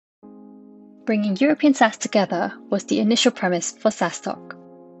Bringing European SaaS together was the initial premise for SaaS Talk.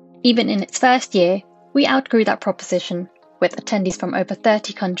 Even in its first year, we outgrew that proposition with attendees from over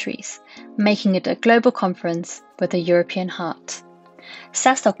 30 countries, making it a global conference with a European heart.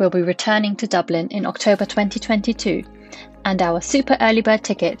 SaaS Talk will be returning to Dublin in October 2022, and our super early bird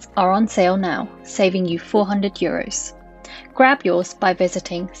tickets are on sale now, saving you €400. Grab yours by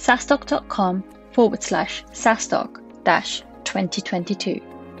visiting saastock.com/SaaStalk-2022.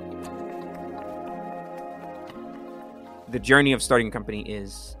 The journey of starting a company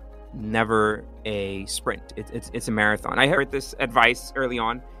is never a sprint. It's a marathon. I heard this advice early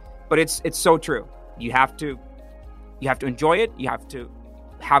on, but it's so true. You have to enjoy it. You have to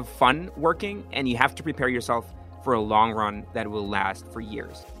have fun working, and you have to prepare yourself for a long run that will last for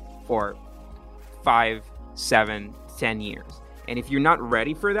years, for 5, 7, 10 years. And if you're not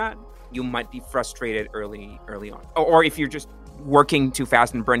ready for that, you might be frustrated early on. Or if you're just working too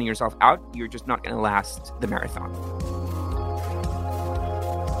fast and burning yourself out, you're just not going to last the marathon.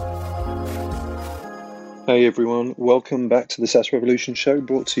 Hey everyone, welcome back to the SaaS Revolution show,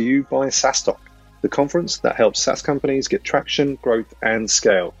 brought to you by SaaS Talk, the conference that helps SaaS companies get traction, growth, and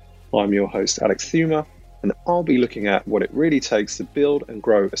scale. I'm your host, Alex Thuma, and I'll be looking at what it really takes to build and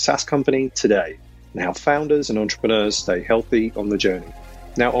grow a SaaS company today, and how founders and entrepreneurs stay healthy on the journey.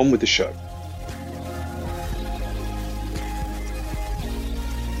 Now on with the show.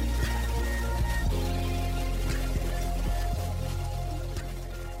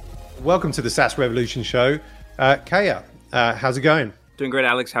 Welcome to the SaaS Revolution show. Kaya, how's it going? Doing great,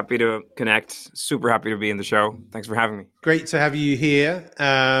 Alex. Happy to connect. Super happy to be in the show. Thanks for having me. Great to have you here.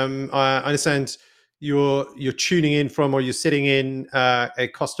 I understand you're tuning in from, or you're sitting in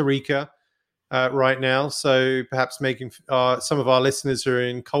Costa Rica right now. So perhaps making some of our listeners who are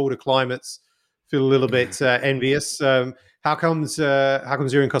in colder climates feel a little bit envious. How comes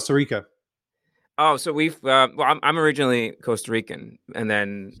you're in Costa Rica? Oh, so I'm originally Costa Rican, and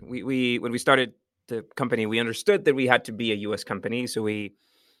then we when we started the company, we understood that we had to be a U.S. company. So we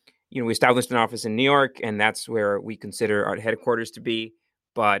established an office in New York, and that's where we consider our headquarters to be.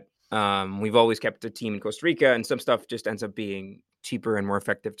 But we've always kept a team in Costa Rica, and some stuff just ends up being cheaper and more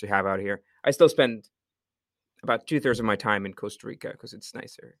effective to have out here. I still spend about 2/3 of my time in Costa Rica because it's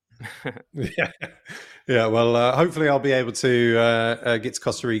nicer. Yeah. Well, hopefully I'll be able to get to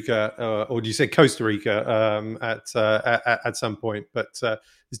Costa Rica, or do you say Costa Rica at some point? But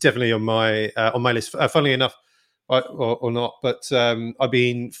it's definitely on my list. Funnily enough, or not, but I've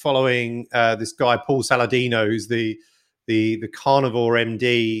been following this guy Paul Saladino, who's the carnivore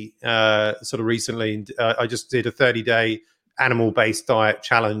MD. Sort of recently, I just did a 30-day animal-based diet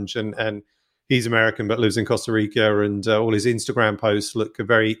challenge, and he's American but lives in Costa Rica, and all his Instagram posts look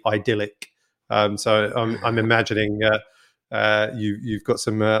very idyllic. So I'm imagining you've got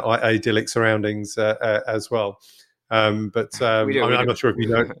some idyllic surroundings as well. But I'm not sure if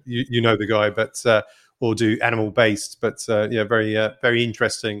you know the guy, but or do animal based. But very very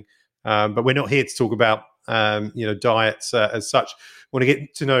interesting. But we're not here to talk about diets as such. I want to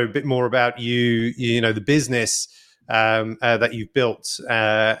get to know a bit more about you. The business that you've built,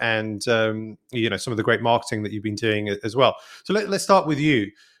 and some of the great marketing that you've been doing as well. So let's start with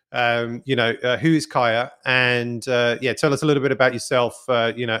you. Who is Kaya, and tell us a little bit about yourself,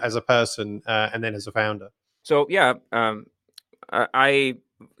 as a person, and then as a founder. So I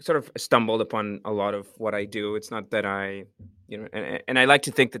sort of stumbled upon a lot of what I do. It's not that I, and I like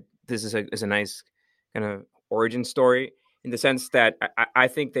to think that this is a nice kind of origin story, in the sense that I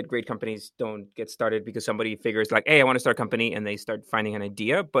think that great companies don't get started because somebody figures like, hey, I want to start a company, and they start finding an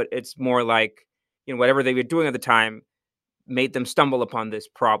idea. But it's more like, whatever they were doing at the time made them stumble upon this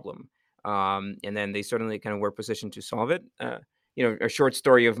problem. And then they certainly kind of were positioned to solve it. A short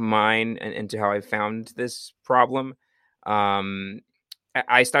story of mine and to how I found this problem.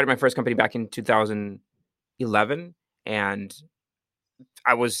 I started my first company back in 2011, and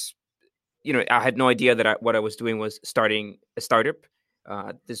I was, I had no idea that what I was doing was starting a startup.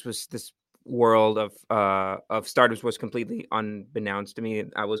 This world of startups was completely unbeknownst to me.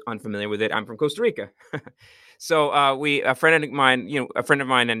 I was unfamiliar with it. I'm from Costa Rica. So a friend of mine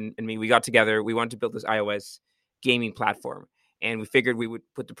and me, we got together. We wanted to build this iOS gaming platform, and we figured we would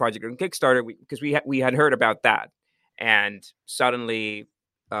put the project on Kickstarter because we had heard about that. And suddenly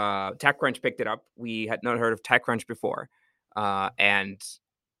TechCrunch picked it up. We had not heard of TechCrunch before. And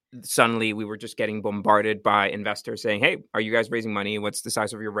suddenly we were just getting bombarded by investors saying, hey, are you guys raising money? What's the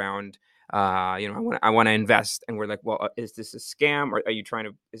size of your round? I want to invest. And we're like, well, is this a scam? Or are you trying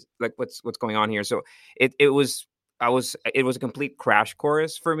to, what's going on here? So it was a complete crash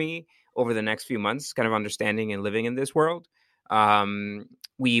course for me over the next few months, kind of understanding and living in this world.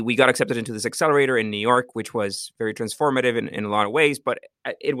 we got accepted into this accelerator in New York, which was very transformative in a lot of ways, but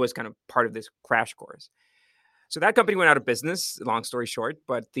it was kind of part of this crash course. So that company went out of business, long story short.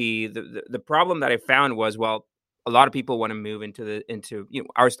 But the problem that I found was, well, a lot of people want to move into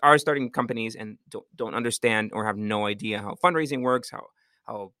our starting companies and don't understand or have no idea how fundraising works,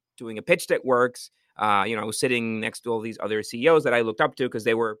 how doing a pitch deck works. I was sitting next to all these other CEOs that I looked up to because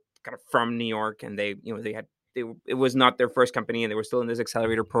they were kind of from New York, and it was not their first company, and they were still in this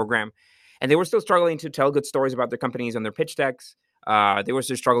accelerator program, and they were still struggling to tell good stories about their companies on their pitch decks. They were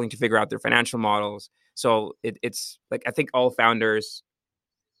still struggling to figure out their financial models. So it's like, I think all founders,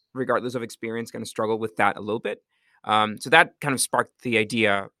 regardless of experience, kind of struggle with that a little bit. So that kind of sparked the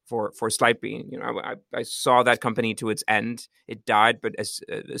idea for Slidebean. I saw that company to its end. It died, but as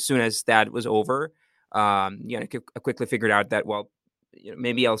soon as that was over, I quickly figured out that, well,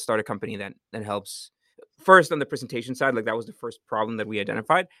 maybe I'll start a company that helps. First, on the presentation side, like that was the first problem that we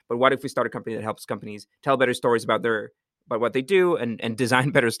identified. But what if we start a company that helps companies tell better stories about what they do and design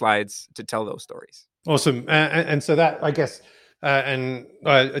better slides to tell those stories? Awesome. And so that, I guess, and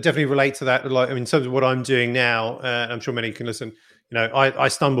I definitely relate to that. Like, in terms of what I'm doing now, I'm sure many can listen. I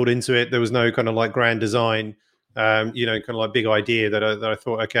stumbled into it. There was no kind of like grand design, kind of like big idea that I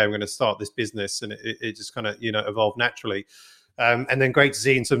thought, okay, I'm going to start this business, and it just kind of evolved naturally. And then great to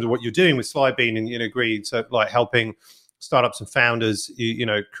see in terms of what you're doing with Slidebean and agree, so like helping startups and founders,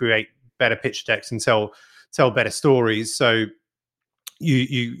 create better pitch decks and tell better stories. So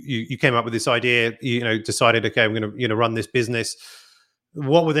you came up with this idea, decided, okay, I'm going to run this business.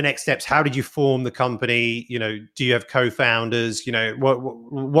 What were the next steps? How did you form the company? Do you have co-founders?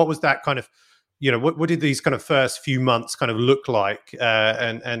 What was that kind of, what did these kind of first few months kind of look like?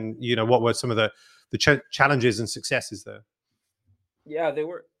 And what were some of the challenges and successes there? Yeah, they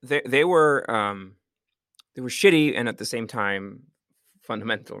were shitty and at the same time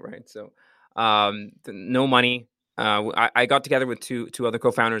fundamental, right? So no money. I got together with two other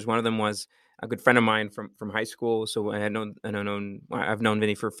co-founders. One of them was a good friend of mine from high school. So I've known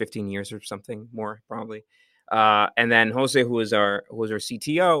Vinny for 15 years or something more, probably. And then Jose, who was our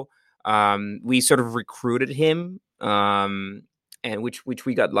CTO, we sort of recruited him, and which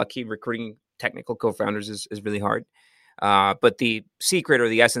we got lucky. Recruiting technical co-founders is really hard. But the secret or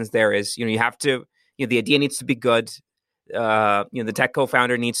the essence there is, you have to, the idea needs to be good. The tech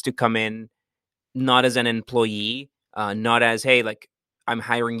co-founder needs to come in not as an employee, not as, hey, like, I'm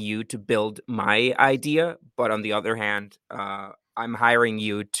hiring you to build my idea, but on the other hand, I'm hiring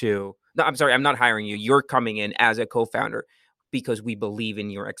you to. No, I'm sorry, I'm not hiring you. You're coming in as a co-founder because we believe in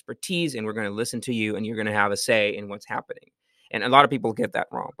your expertise, and we're going to listen to you, and you're going to have a say in what's happening. And a lot of people get that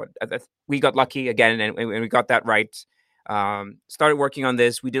wrong, but we got lucky again, and we got that right. Started working on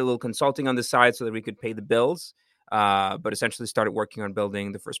this. We did a little consulting on the side so that we could pay the bills, but essentially started working on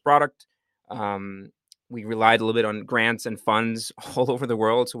building the first product. We relied a little bit on grants and funds all over the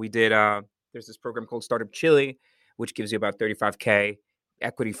world. So we did, there's this program called Startup Chile, which gives you about $35K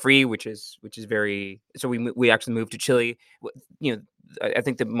equity free, which is very, so we actually moved to Chile. I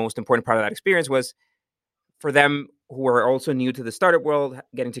think the most important part of that experience was for them who are also new to the startup world,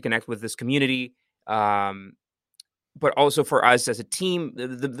 getting to connect with this community. But also for us as a team,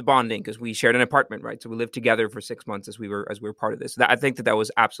 the bonding, because we shared an apartment, right? So we lived together for 6 months as we were part of this. I think that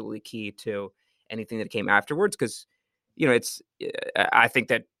was absolutely key to anything that came afterwards, because I think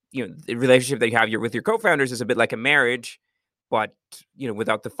that the relationship that you have with your co-founders is a bit like a marriage, but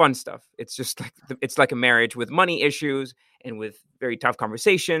without the fun stuff. It's just like it's like a marriage with money issues and with very tough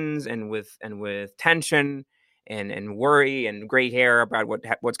conversations and with tension and worry and gray hair about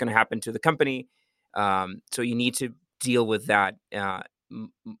what's going to happen to the company. So you need to deal with that.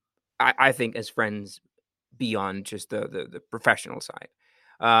 I think as friends beyond just the professional side.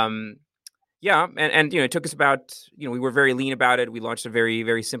 And it took us about, we were very lean about it. We launched a very,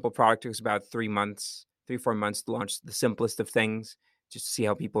 very simple product. It took us about 3 months, 4 months to launch the simplest of things, just to see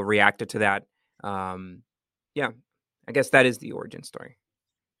how people reacted to that. I guess that is the origin story.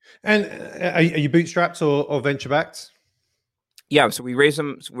 And are you bootstrapped or venture backed? Yeah, so we raised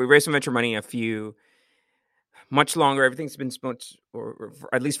some venture money. Much longer. Everything's been much, or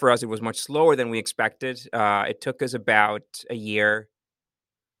at least for us, it was much slower than we expected. It took us about a year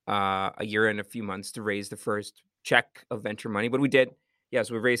and a few months to raise the first check of venture money, but we did. Yeah,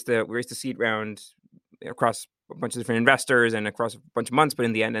 so we raised the seed round across a bunch of different investors and across a bunch of months, but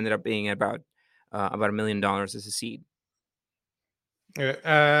in the end, ended up being about $1 million as a seed. What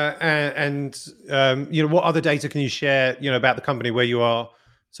other data can you share, about the company where you are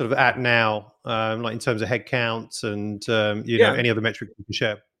sort of at now, like in terms of headcounts and any other metric you can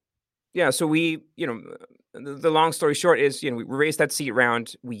share? Yeah, so we, the long story short is, we raised that seed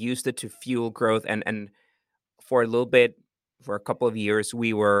round. We used it to fuel growth, and for a little bit, for a couple of years,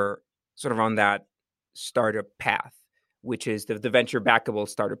 we were sort of on that startup path, which is the venture backable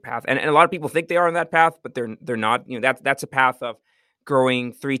startup path. And a lot of people think they are on that path, but they're not. That's a path of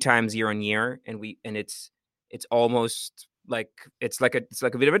growing 3 times year on year, and it's almost like it's like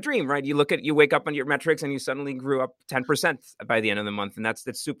a bit of a dream, right? You wake up on your metrics and you suddenly grew up 10% by the end of the month, and that's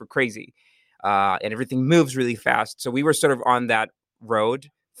super crazy. And everything moves really fast. So we were sort of on that road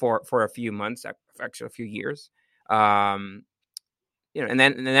for a few months, actually a few years. And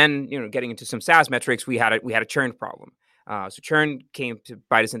then getting into some SaaS metrics, we had a churn problem. So churn came to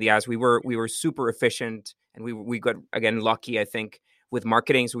bite us in the ass. We were super efficient, and we got, again, lucky, I think, with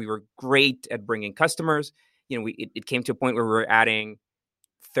marketing. So we were great at bringing customers. It came to a point where we were adding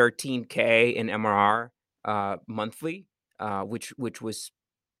 13K in MRR monthly, which was,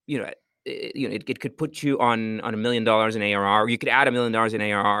 it could put you on $1 million in ARR. You could add $1 million in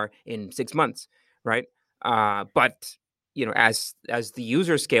ARR in 6 months, right? But as the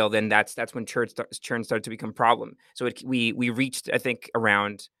user scale, then that's when churn started to become a problem. So we reached, I think,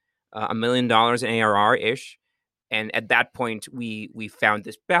 around $1 million in ARR ish. And at that point, we found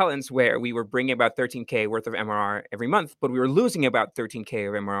this balance where we were bringing about 13K worth of MRR every month, but we were losing about 13K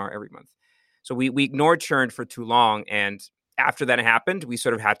of MRR every month. So we ignored churn for too long. And after that happened, we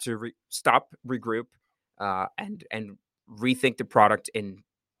sort of had to stop, regroup, and rethink the product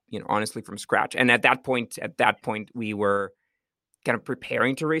honestly from scratch. And at that point, we were kind of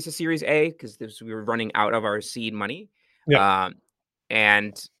preparing to raise a Series A because we were running out of our seed money. Yeah.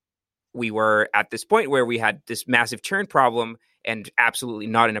 And we were at this point where we had this massive churn problem and absolutely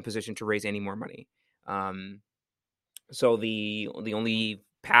not in a position to raise any more money. So the only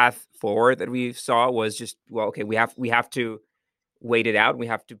path forward that we saw was just, well, okay, we have to wait it out. We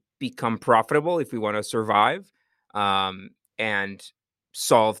have to become profitable if we want to survive, and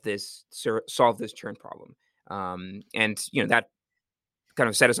solve this churn problem. And that kind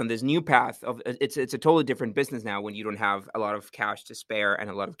of set us on this new path of it's a totally different business now when you don't have a lot of cash to spare and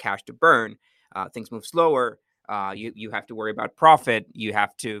a lot of cash to burn. Things move slower. You have to worry about profit. You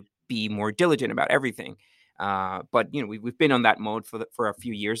have to be more diligent about everything. But we've been on that mode for a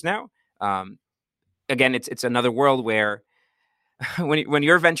few years now. Again, it's another world where when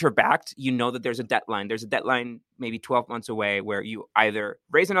you're venture backed, that there's a deadline. There's a deadline maybe 12 months away where you either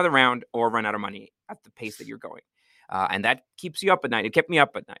raise another round or run out of money at the pace that you're going. And that keeps you up at night. It kept me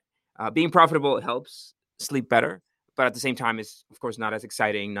up at night. Being profitable helps sleep better, but at the same time is, of course, not as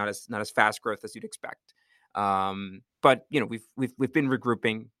exciting, not as fast growth as you'd expect. But we've been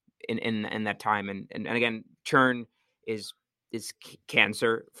regrouping in that time, and again, churn is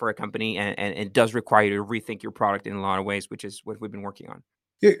cancer for a company, and it does require you to rethink your product in a lot of ways, which is what we've been working on.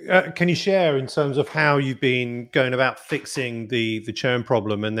 Can you share in terms of how you've been going about fixing the churn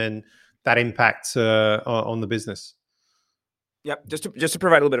problem and then that impact on the business? Yep. Just to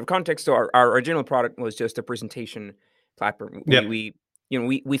provide a little bit of context, so our original product was just a presentation platform. Yep.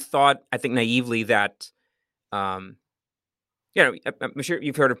 We thought, I think naively, that I'm sure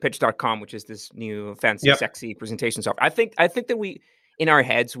you've heard of pitch.com, which is this new fancy, Yep. sexy presentation software. I think that we, in our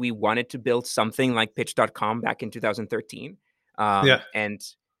heads, we wanted to build something like pitch.com back in 2013. And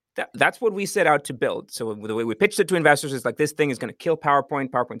that's what we set out to build. So the way we pitched it to investors is like, this thing is going to kill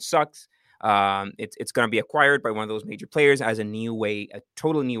PowerPoint. PowerPoint sucks. It's going to be acquired by one of those major players as a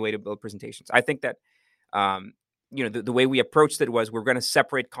totally new way to build presentations. I think that, the way we approached it was, we're going to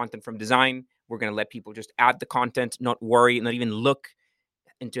separate content from design. We're going to let people just add the content, not worry, not even look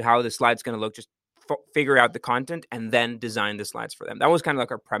into how the slide's going to look, just figure out the content and then design the slides for them. That was kind of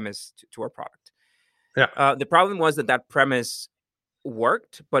like our premise to our product. Yeah. The problem was that premise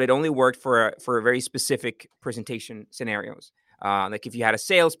worked, but it only worked for very specific presentation scenarios. Like if you had a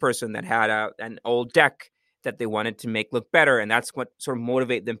salesperson that had an old deck that they wanted to make look better, and that's what sort of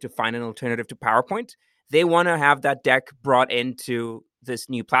motivated them to find an alternative to PowerPoint. They want to have that deck brought into this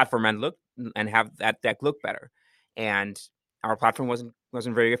new platform and have that deck look better. And our platform wasn't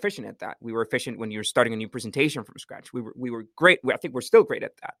very efficient at that. We were efficient when you're starting a new presentation from scratch. We were great. I think we're still great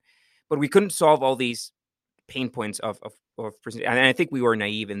at that, but we couldn't solve all these pain points of presentation. And I think we were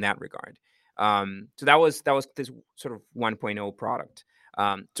naive in that regard. So that was this sort of 1.0 product.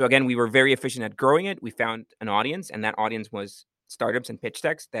 So again, we were very efficient at growing it. We found an audience, and that audience was startups and pitch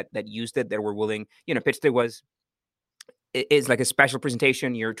decks that used it, that were willing. Pitch deck is like a special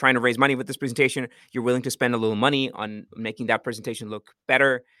presentation. You're trying to raise money with this presentation. You're willing to spend a little money on making that presentation look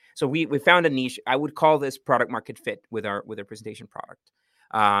better. So we found a niche. I would call this product market fit with our presentation product.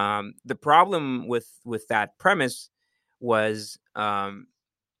 The problem with that premise was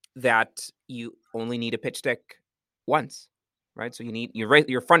that only need a pitch deck once, right? So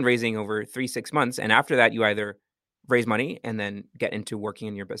you're fundraising over 3-6 months, and after that, you either raise money and then get into working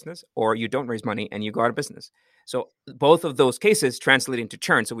in your business, or you don't raise money and you go out of business. So both of those cases translate into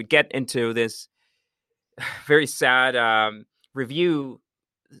churn. So we get into this very sad review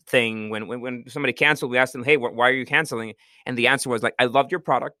thing when somebody canceled. We asked them, "Hey, why are you canceling?" And the answer was like, "I loved your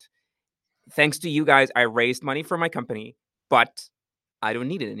product. Thanks to you guys, I raised money for my company, but I don't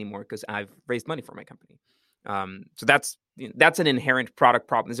need it anymore because I've raised money for my company." So that's an inherent product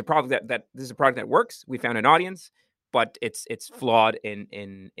problem. There's a product this is a product that works. We found an audience, but it's flawed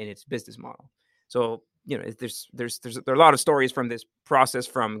in its business model. So there are a lot of stories from this process,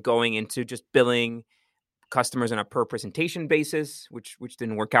 from going into just billing customers on a per presentation basis, which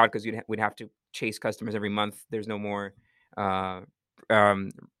didn't work out because we'd have to chase customers every month. There's no more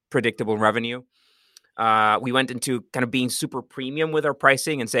predictable revenue. We went into kind of being super premium with our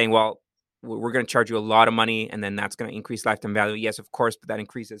pricing and saying, well, we're going to charge you a lot of money, and then that's going to increase lifetime value. Yes, of course, but that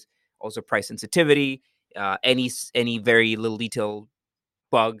increases also price sensitivity. Any very little detail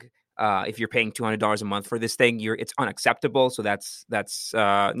bug, if you're paying $200 a month for this thing, it's unacceptable. So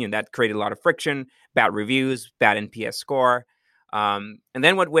that created a lot of friction, bad reviews, bad NPS score. And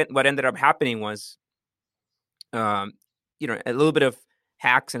then what ended up happening was, a little bit of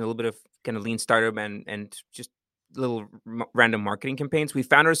hacks and a little bit of kind of lean startup and just little random marketing campaigns. We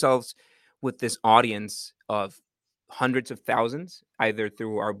found ourselves with this audience of hundreds of thousands, either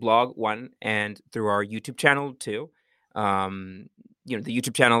through our blog, one, and through our YouTube channel, two. The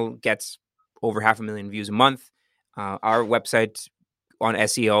YouTube channel gets over 500,000 views a month. Our website on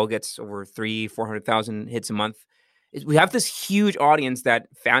SEO gets over 400,000 hits a month. We have this huge audience that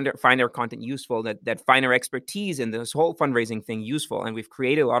find our content useful, that find our expertise in this whole fundraising thing useful, and we've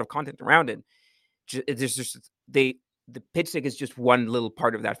created a lot of content around it. The pitch deck is just one little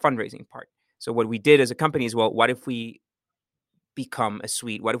part of that fundraising part. So what we did as a company is, well, what if we become a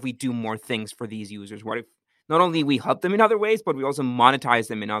suite? What if we do more things for these users? What if not only we help them in other ways, but we also monetize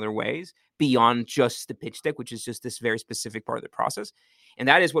them in other ways beyond just the pitch deck, which is just this very specific part of the process. And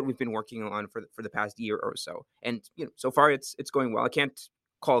that is what we've been working on for the past year or so. And so far it's going well. I can't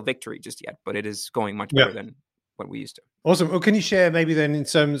call victory just yet, but it is going much better than what we used to. Awesome. Well, can you share maybe then, in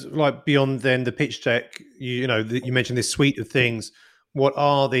terms of like beyond then the pitch deck, you mentioned this suite of things. What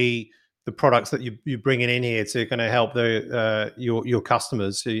are the products that you're bringing in here to kind of help your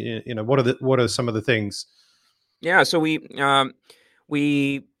customers? What are some of the things? Yeah. So we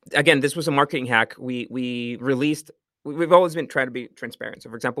again, this was a marketing hack. We released. We've always been trying to be transparent. So,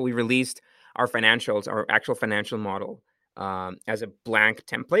 for example, we released our financials, our actual financial model, as a blank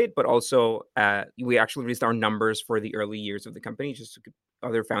template, but also we actually released our numbers for the early years of the company, just so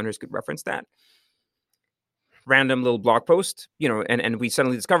other founders could reference that. Random little blog post, and we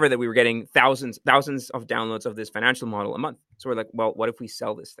suddenly discovered that we were getting thousands of downloads of this financial model a month. So we're like, well, what if we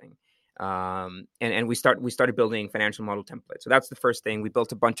sell this thing? And we started building financial model templates. So that's the first thing. We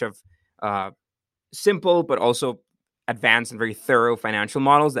built a bunch of simple but also advanced and very thorough financial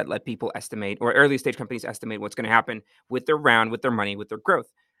models that let people estimate, or early stage companies estimate, what's going to happen with their round, with their money, with their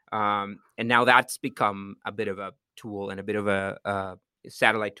growth. And now that's become a bit of a tool and a bit of a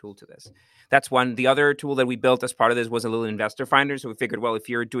satellite tool to this. That's one. The other tool that we built as part of this was a little investor finder. So we figured, well, if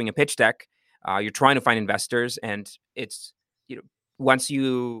you're doing a pitch deck, you're trying to find investors, and it's, once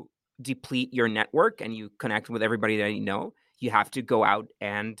you deplete your network and you connect with everybody that you have to go out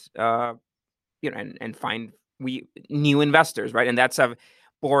and and find new investors, right? And that's a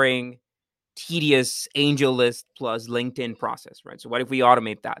boring, tedious angel list plus LinkedIn process, right? So what if we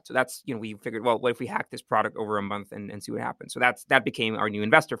automate that? So that's, we figured, well, what if we hack this product over a month and see what happens? So that became our new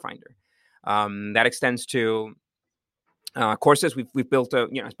investor finder. That extends to courses. We've built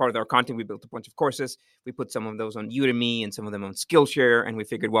as part of our content, we built a bunch of courses. We put some of those on Udemy and some of them on Skillshare, and we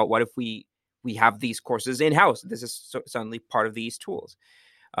figured, well, what if we have these courses in-house? This is suddenly part of these tools.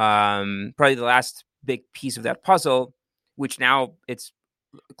 Probably the last big piece of that puzzle, which now it's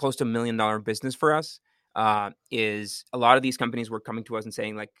close to $1 million business for us, is a lot of these companies were coming to us and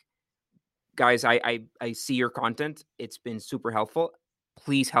saying, like, guys, I see your content. It's been super helpful.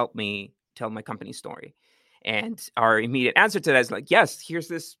 Please help me tell my company story. And our immediate answer to that is like, yes, here's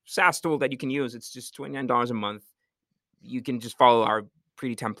this SaaS tool that you can use. It's just $29 a month. You can just follow our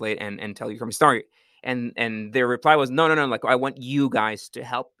pretty template and tell your company story. And their reply was, no, like, I want you guys to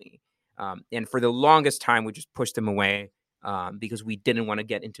help me. And for the longest time, we just pushed them away because we didn't want to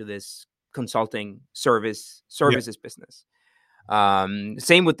get into this consulting services business.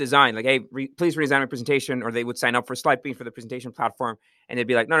 Same with design. Like, hey, please redesign my presentation. Or they would sign up for Slidebeam for the presentation platform, and they'd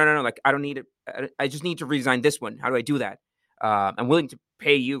be like, no, like, I don't need it. I just need to redesign this one. How do I do that? I'm willing to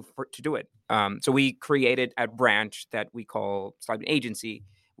pay you to do it. So we created a branch that we call Slide Agency,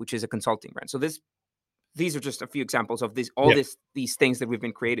 which is a consulting brand. So these are just a few examples of these things that we've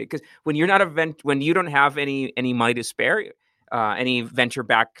been created. Because when you're not when you don't have any money to spare, any venture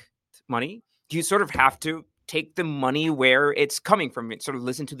back money, you sort of have to take the money where it's coming from. Sort of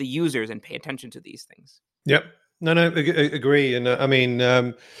listen to the users and pay attention to these things. Yep. No, agree. And I mean,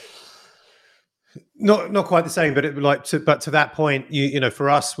 not quite the same, but but to that point, you know, for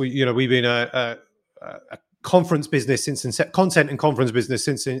us, we've been a conference business since content and conference business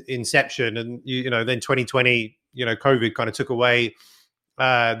since inception, and you know, then 2020, you know, COVID kind of took away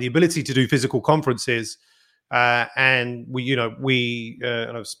the ability to do physical conferences, and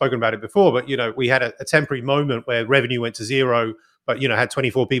and I've spoken about it before, but you know, we had a temporary moment where revenue went to zero, but you know, had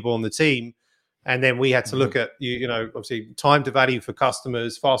 24 people on the team. And then we had to look at, you know, obviously time to value for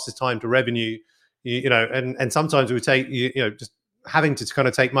customers, fastest time to revenue, you know, and sometimes we would take, you know, just having to kind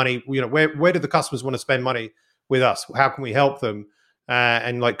of take money, you know, where do the customers want to spend money with us? How can we help them?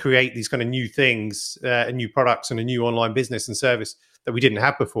 And like create these kind of new things and new products and a new online business and service that we didn't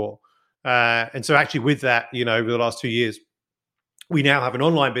have before. And so actually with that, you know, over the last 2 years, we now have an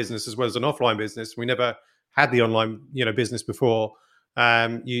online business as well as an offline business. We never had the online, you know, business before.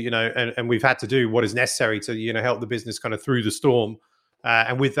 And we've had to do what is necessary to, you know, help the business kind of through the storm.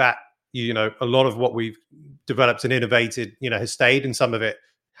 And with that, you know, a lot of what we've developed and innovated, you know, has stayed, and some of it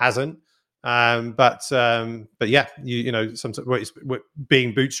hasn't. But yeah, you know, sometimes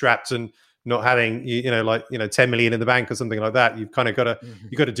being bootstrapped and not having, you know, like, you know, 10 million in the bank or something like that, you've kind of got to,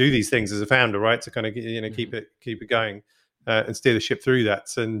 you've got to do these things as a founder, right? To kind of, you know, keep it going and steer the ship through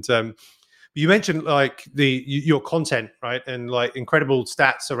that. And, you mentioned like your content, right? And like incredible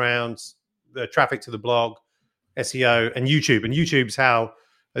stats around the traffic to the blog, SEO, and YouTube. And YouTube's how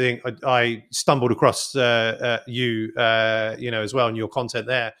I think I stumbled across you know, as well, and your content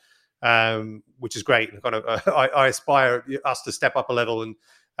there, which is great. And kind of I aspire us to step up a level and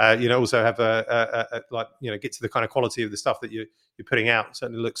you know, also have a like, you know, get to the kind of quality of the stuff that you're putting out. It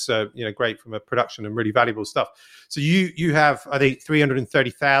certainly looks you know, great from a production and really valuable stuff. So you have, I think,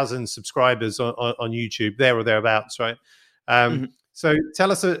 330,000 subscribers on YouTube, there or thereabouts, right? So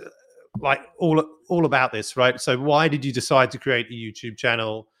tell us like all about this, right? So why did you decide to create a YouTube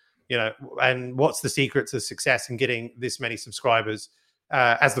channel, you know, and what's the secret to success in getting this many subscribers,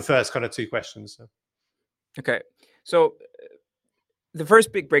 as the first kind of two questions? Okay, so the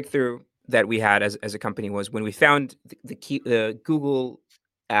first big breakthrough that we had as a company was when we found the Google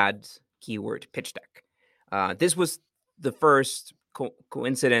Ads keyword pitch deck. This was the first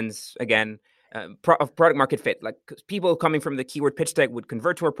coincidence, again, of product market fit. Like people coming from the keyword pitch deck would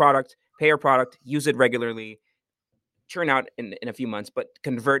convert to our product, pay our product, use it regularly, churn out in a few months, but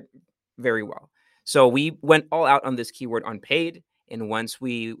convert very well. So we went all out on this keyword on paid. And once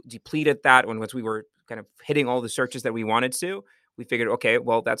we depleted that, once we were kind of hitting all the searches that we wanted to, we figured, okay,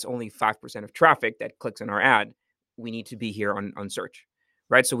 well, that's only 5% of traffic that clicks on our ad. We need to be here on search,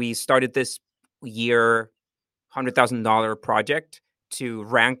 right? So we started this year $100,000 project to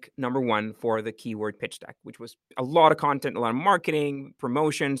rank number one for the keyword pitch deck, which was a lot of content, a lot of marketing,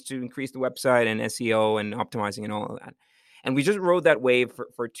 promotions to increase the website and SEO and optimizing and all of that. And we just rode that wave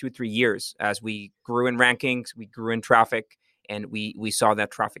for 2-3 years as we grew in rankings, we grew in traffic, and we saw that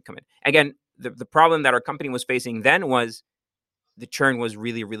traffic come in. Again, the problem that our company was facing then was the churn was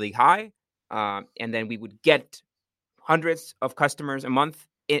really, really high. And then we would get hundreds of customers a month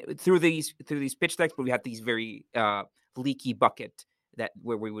through these pitch decks, but we had these very leaky bucket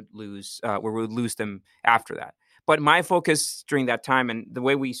where we would lose them after that. But my focus during that time, and the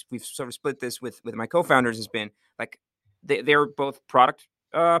way we've sort of split this with my co-founders, has been like they're both product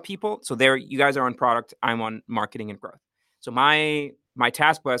people. So you guys are on product, I'm on marketing and growth. So my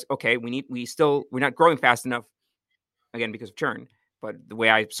task was, okay, we're not growing fast enough, again, because of churn. But the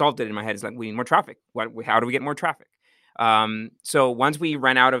way I solved it in my head is like, we need more traffic. How do we get more traffic? So once we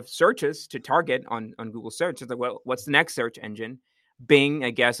ran out of searches to target on Google search, it's like, well, what's the next search engine? Bing,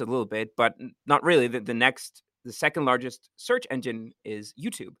 I guess, a little bit, but not really. The second largest search engine is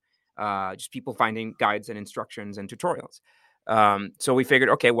YouTube. Just people finding guides and instructions and tutorials. So we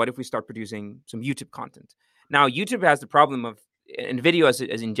figured, okay, what if we start producing some YouTube content? Now, YouTube has the problem of, and video as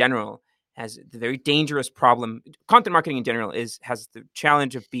in general, has the very dangerous problem. Content marketing in general has the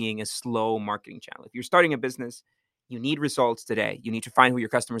challenge of being a slow marketing channel. If you're starting a business, you need results today. You need to find who your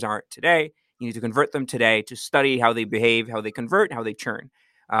customers are today. You need to convert them today, to study how they behave, how they convert, how they churn.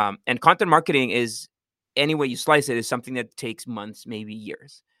 And content marketing is, any way you slice it, is something that takes months, maybe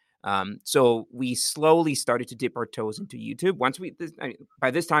years. So we slowly started to dip our toes into YouTube.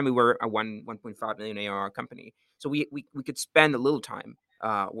 By this time we were a 1.5 million ARR company. So we could spend a little time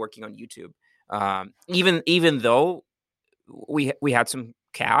working on YouTube, even though we had some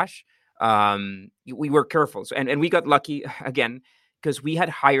cash. We were careful, and we got lucky again because we had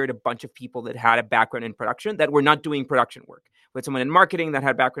hired a bunch of people that had a background in production that were not doing production work. We had someone in marketing that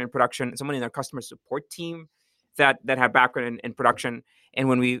had background in production, someone in our customer support team that had background in production. And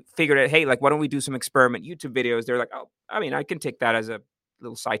when we figured out, hey, like, why don't we do some experiment YouTube videos? They're like, oh, I mean, I can take that as a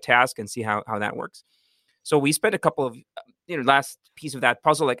little side task and see how that works. So we spent a couple of, last piece of that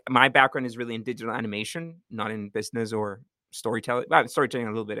puzzle. Like, my background is really in digital animation, not in business or storytelling. Well, storytelling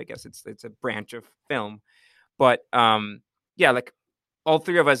a little bit, I guess. It's a branch of film. But yeah, like, all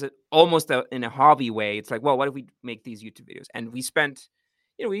three of us, almost in a hobby way, it's like, well, what if we make these YouTube videos? And we spent,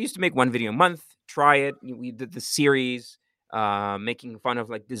 we used to make one video a month, try it. We did the series, making fun of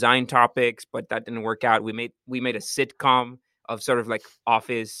like design topics, but that didn't work out. We made a sitcom of sort of like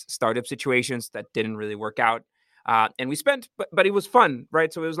office startup situations that didn't really work out. And we spent, but it was fun,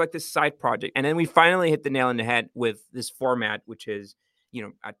 right? So it was like this side project. And then we finally hit the nail on the head with this format, which is,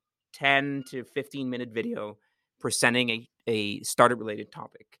 a 10 to 15-minute video presenting a startup related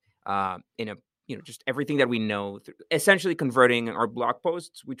topic in a, just everything that we know, essentially converting our blog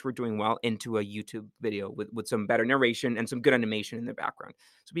posts, which we're doing well, into a YouTube video with some better narration and some good animation in the background.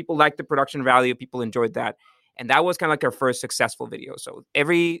 So people liked the production value, people enjoyed that. And that was kind of like our first successful video. So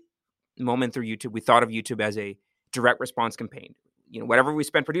every moment through YouTube, we thought of YouTube as a direct response campaign. Whatever we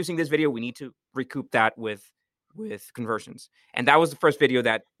spent producing this video, we need to recoup that with conversions. And that was the first video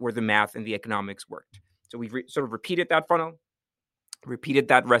where the math and the economics worked. So we sort of repeated that funnel, repeated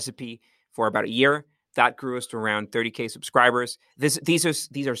that recipe for about a year. That grew us to around 30K subscribers. These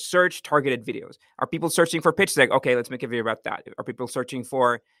are search targeted videos. Are people searching for pitch deck? Okay, let's make a video about that. Are people searching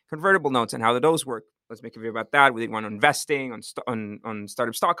for convertible notes and how do those work? Let's make a video about that. We did one on investing, on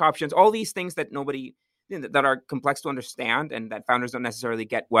startup stock options, all these things that nobody, that are complex to understand and that founders don't necessarily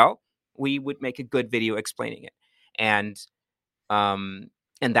get well. We would make a good video explaining it. And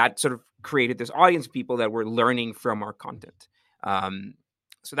that sort of created this audience of people that were learning from our content.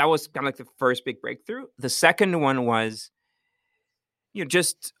 So that was kind of like the first big breakthrough. The second one was,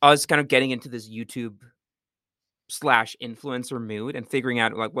 just us kind of getting into this YouTube / influencer mood and figuring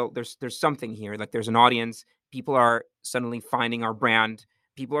out like, well, there's something here. Like, there's an audience. People are suddenly finding our brand.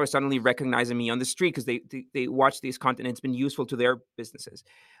 People are suddenly recognizing me on the street because they watch these content and it's been useful to their businesses.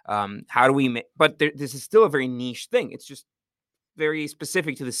 How do we make? But this is still a very niche thing. It's just very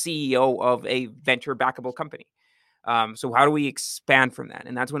specific to the CEO of a venture backable company. So how do we expand from that?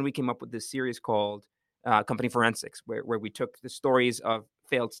 And that's when we came up with this series called Company Forensics, where we took the stories of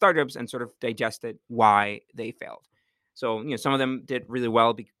failed startups and sort of digested why they failed. So, some of them did really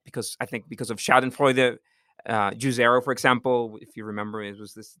well because of Schadenfreude. Juicero, for example, if you remember, it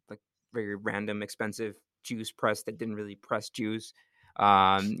was this like very random, expensive juice press that didn't really press juice.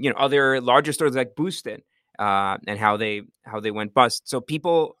 Other larger stories like Boosted and how they went bust. So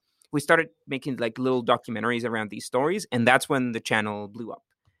we started making like little documentaries around these stories, and that's when the channel blew up.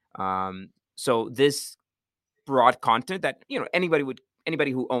 So this broad content that anybody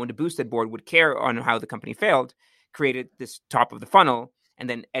who owned a Boosted board would care on how the company failed, created this top of the funnel. And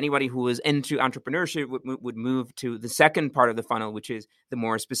then anybody who was into entrepreneurship would move to the second part of the funnel, which is the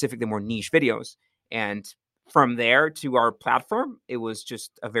more specific, the more niche videos. And from there to our platform, it was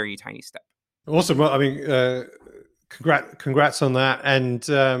just a very tiny step. Awesome. Well, I mean, congrats on that.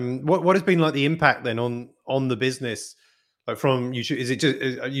 And what has been like the impact then on the business, like from YouTube? Is it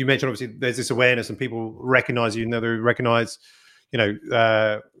just, you mentioned obviously there's this awareness and people recognize you, they recognize,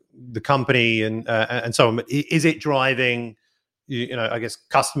 the company and so on. But is it driving, I guess,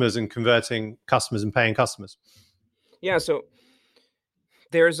 customers and converting customers and paying customers? Yeah. So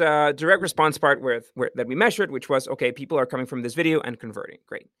there's a direct response part where that we measured, which was, okay, people are coming from this video and converting.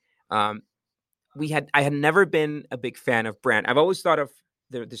 Great. I had never been a big fan of brand. I've always thought of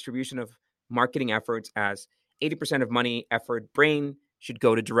the distribution of marketing efforts as 80% of money, effort, brain should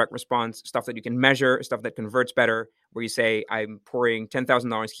go to direct response, stuff that you can measure, stuff that converts better, where you say, I'm pouring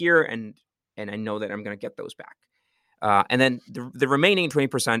 $10,000 here and I know that I'm going to get those back. And then the remaining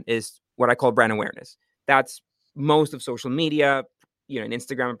 20% is what I call brand awareness. That's most of social media. An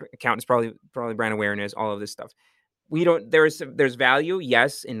Instagram account is probably brand awareness, all of this stuff. There's value,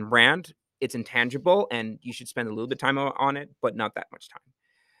 yes, in brand. It's intangible and you should spend a little bit of time on it, but not that much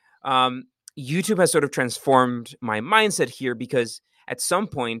time. YouTube has sort of transformed my mindset here because at some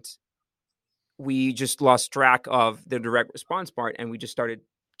point we just lost track of the direct response part and we just started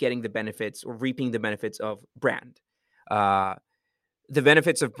getting the benefits or reaping the benefits of brand. The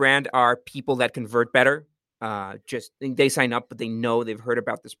benefits of brand are people that convert better. Just they sign up, but they know they've heard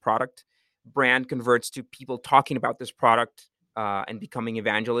about this product. brand converts to people talking about this product and becoming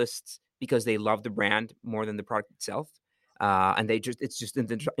evangelists because they love the brand more than the product itself, and it's just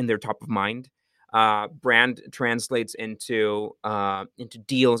in their top of mind. Brand translates into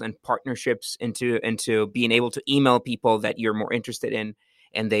deals and partnerships, into being able to email people that you're more interested in,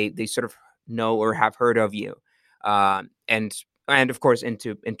 and they sort of know or have heard of you, and of course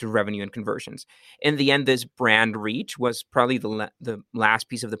into revenue and conversions. In the end, this brand reach was probably the last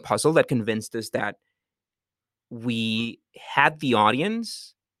piece of the puzzle that convinced us that we had the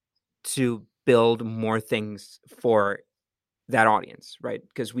audience to build more things for that audience, right?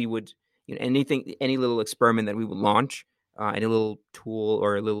 Because we would, any little experiment that we would launch, any little tool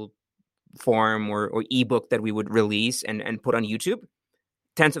or a little form or ebook that we would release and put on YouTube,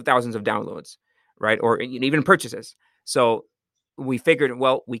 tens of thousands of downloads, right? Or even purchases. So we figured,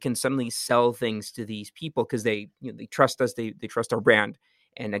 well, we can suddenly sell things to these people because they trust us, they trust our brand.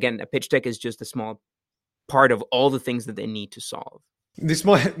 And again, a pitch deck is just a small part of all the things that they need to solve. This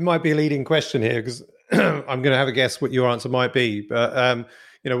might be a leading question here, because I'm going to have a guess what your answer might be. But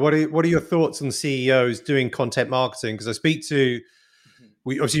what are your thoughts on CEOs doing content marketing? Because I speak to,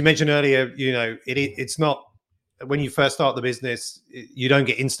 obviously you mentioned earlier, it's not, when you first start the business, you don't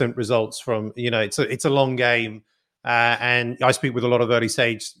get instant results from, it's a long game. And I speak with a lot of early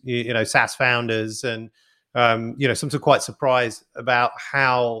stage, SaaS founders, and sometimes quite surprised about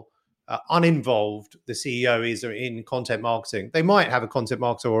how uninvolved the CEO is in content marketing. They might have a content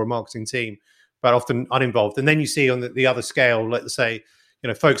marketer or a marketing team, but often uninvolved. And then you see on the other scale, let's say,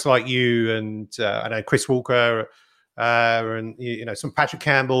 folks like you and I know Chris Walker, and some Patrick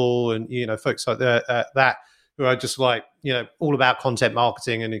Campbell, and folks like that who are just like all about content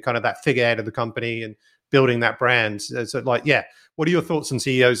marketing and kind of that figurehead of the company and building that brand. So what are your thoughts on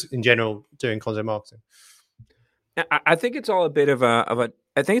CEOs in general doing content marketing? I think it's all a bit of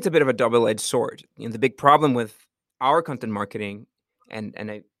I think it's a bit of a double-edged sword. The big problem with our content marketing, and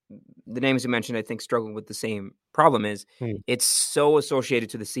the names you mentioned, I think, struggle with the same problem, is it's so associated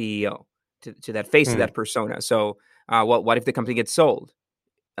to the CEO, to that face, to that persona. So, what if the company gets sold?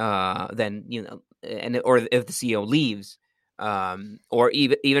 Then or if the CEO leaves, or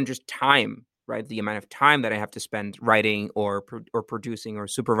even just time, right? The amount of time that I have to spend writing or producing or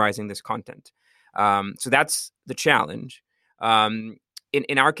supervising this content. So that's the challenge.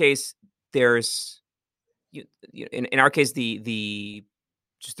 In our case, there's in our case the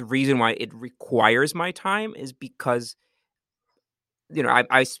just the reason why it requires my time is because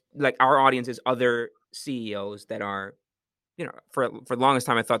I like our audience is other CEOs that are for the longest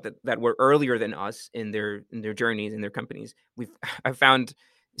time I thought that were earlier than us in their journeys in their companies. I've found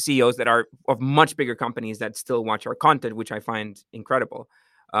CEOs that are of much bigger companies that still watch our content, which I find incredible.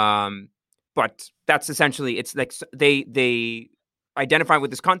 But that's essentially, it's like they identify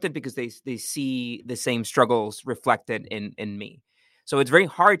with this content because they see the same struggles reflected in me. So it's very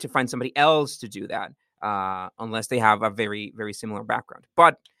hard to find somebody else to do that unless they have a very, very similar background.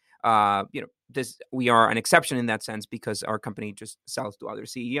 But we are an exception in that sense because our company just sells to other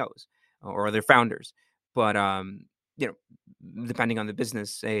CEOs or other founders. But depending on the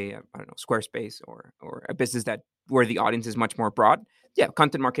business, say I don't know, Squarespace or a business where the audience is much more broad,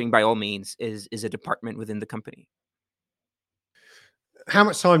 content marketing by all means is a department within the company. How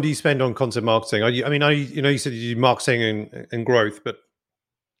much time do you spend on content marketing? You said you do marketing and growth, but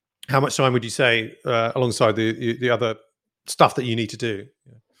how much time would you say alongside the other stuff that you need to do?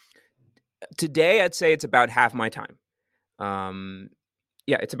 Today, I'd say it's about half my time.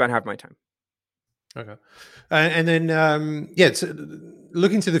 It's about half my time. Okay. And then, so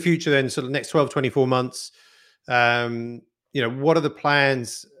looking to the future then, so the next 12, 24 months, what are the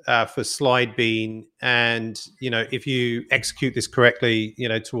plans for Slidebean? And, if you execute this correctly,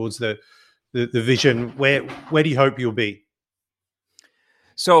 towards the vision, where do you hope you'll be?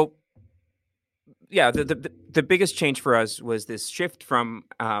 So, the biggest change for us was this shift from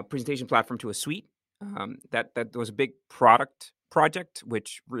a presentation platform to a suite. That was a big product project,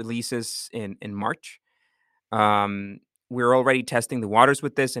 which releases in March. We're already testing the waters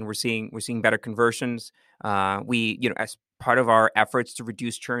with this, and we're seeing better conversions. As part of our efforts to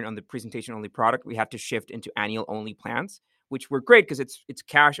reduce churn on the presentation only product, we had to shift into annual only plans, which were great because it's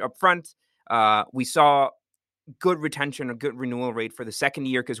cash upfront. We saw good retention, a good renewal rate for the second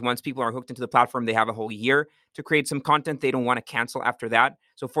year, because once people are hooked into the platform, they have a whole year to create some content. They don't want to cancel after that.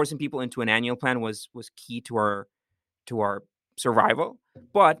 So forcing people into an annual plan was key to our survival.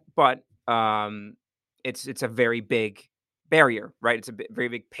 But it's a very big barrier, right? It's a very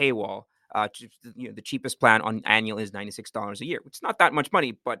big paywall. The cheapest plan on annual is $96 a year, which is not that much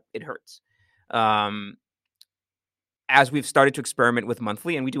money, but it hurts. as we've started to experiment with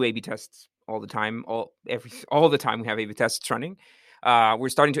monthly, and we do A/B tests all the time, all the time we have A/B tests running. We're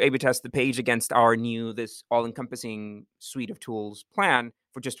starting to A/B test the page against our new, this all-encompassing suite of tools plan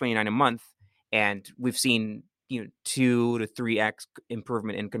for just $29 a month, and we've seen 2 to 3x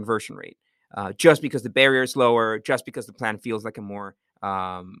improvement in conversion rate, just because the barrier is lower, just because the plan feels like a more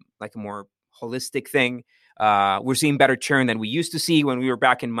holistic thing. We're seeing better churn than we used to see when we were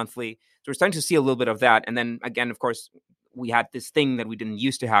back in monthly. So we're starting to see a little bit of that. And then again, of course, we had this thing that we didn't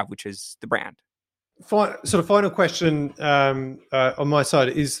used to have, which is the brand. Sort of final question on my side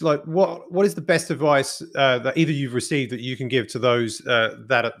is like, what is the best advice that either you've received that you can give to those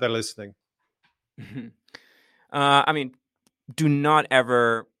that are listening? I mean, do not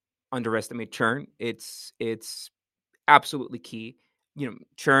ever underestimate churn. It's absolutely key.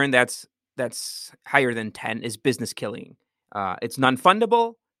 Churn that's higher than 10 is business killing. It's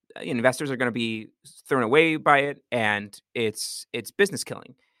non-fundable. Investors are going to be thrown away by it, and it's business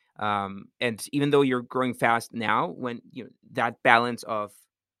killing. And even though you're growing fast now, when that balance of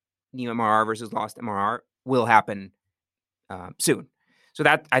new MRR versus lost MRR will happen soon. So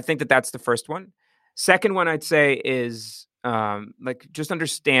that, I think that's the first one. Second one I'd say is just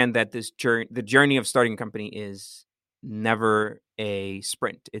understand that the journey of starting a company is never a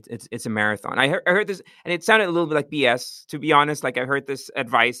sprint. It's a marathon. I heard this, and it sounded a little bit like BS, to be honest. Like, I heard this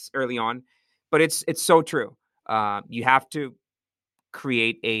advice early on, but it's so true. You have to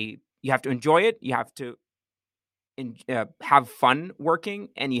you have to enjoy it. You have to have fun working,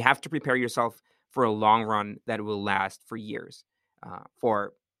 and you have to prepare yourself for a long run that will last for years,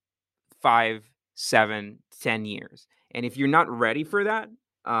 for 5, 7, 10 years. And if you're not ready for that,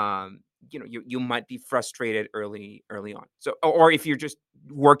 you might be frustrated early on. So, or if you're just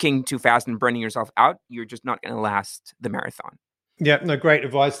working too fast and burning yourself out, you're just not going to last the marathon. Yeah, no, great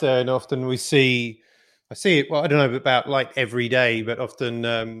advice there. And often I see it. Well, I don't know about like every day, but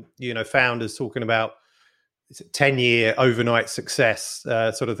often, founders talking about 10-year overnight success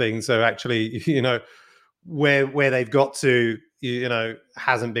sort of thing. So actually, where they've got to,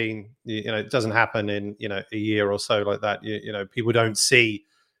 hasn't been, it doesn't happen in, a year or so like that. People don't see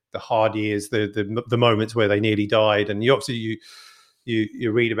the hard years, the moments where they nearly died. And you obviously,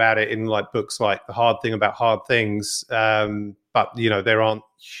 you read about it in like books like The Hard Thing About Hard Things. But, there aren't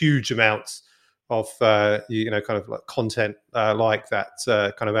huge amounts of, kind of like content like that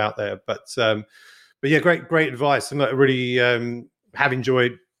kind of out there. But yeah, great advice. And I really have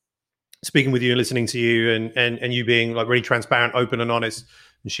enjoyed speaking with you and listening to you, and you being like really transparent, open and honest,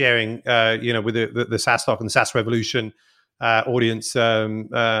 and sharing, with the SaaS Talk and the SaaS Revolution audience.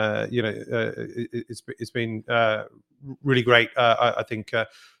 It's been really great. I think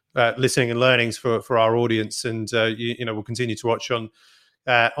listening and learnings for our audience, and we'll continue to watch on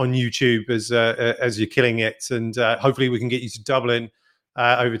YouTube as you're killing it, and hopefully we can get you to Dublin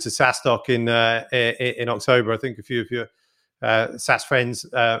over to SaaS Talk in October. I think a few of your SaaS friends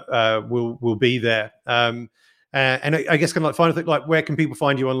will be there. And I guess kind of like final thing, like where can people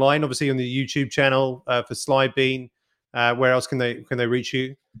find you online? Obviously on the YouTube channel for Slidebean. Where else can they reach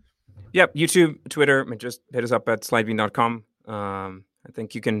you? Yep, YouTube, Twitter. Just hit us up at slidebean.com. I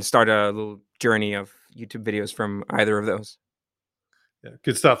think you can start a little journey of YouTube videos from either of those. Yeah,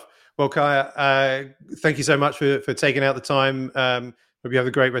 good stuff. Well, Kaya, thank you so much for taking out the time. Hope you have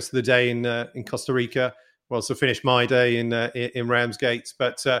a great rest of the day in Costa Rica. We'll also finish my day in Ramsgate.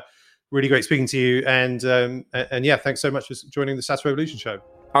 But really great speaking to you. And yeah, thanks so much for joining the SaaS Revolution show.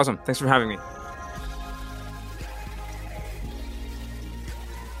 Awesome. Thanks for having me.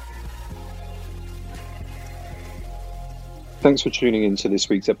 Thanks for tuning in to this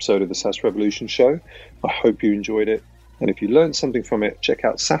week's episode of the SaaS Revolution show. I hope you enjoyed it. And if you learned something from it, check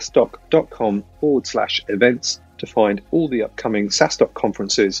out saastock.com/events to find all the upcoming SaaStock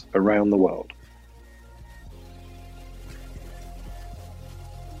conferences around the world.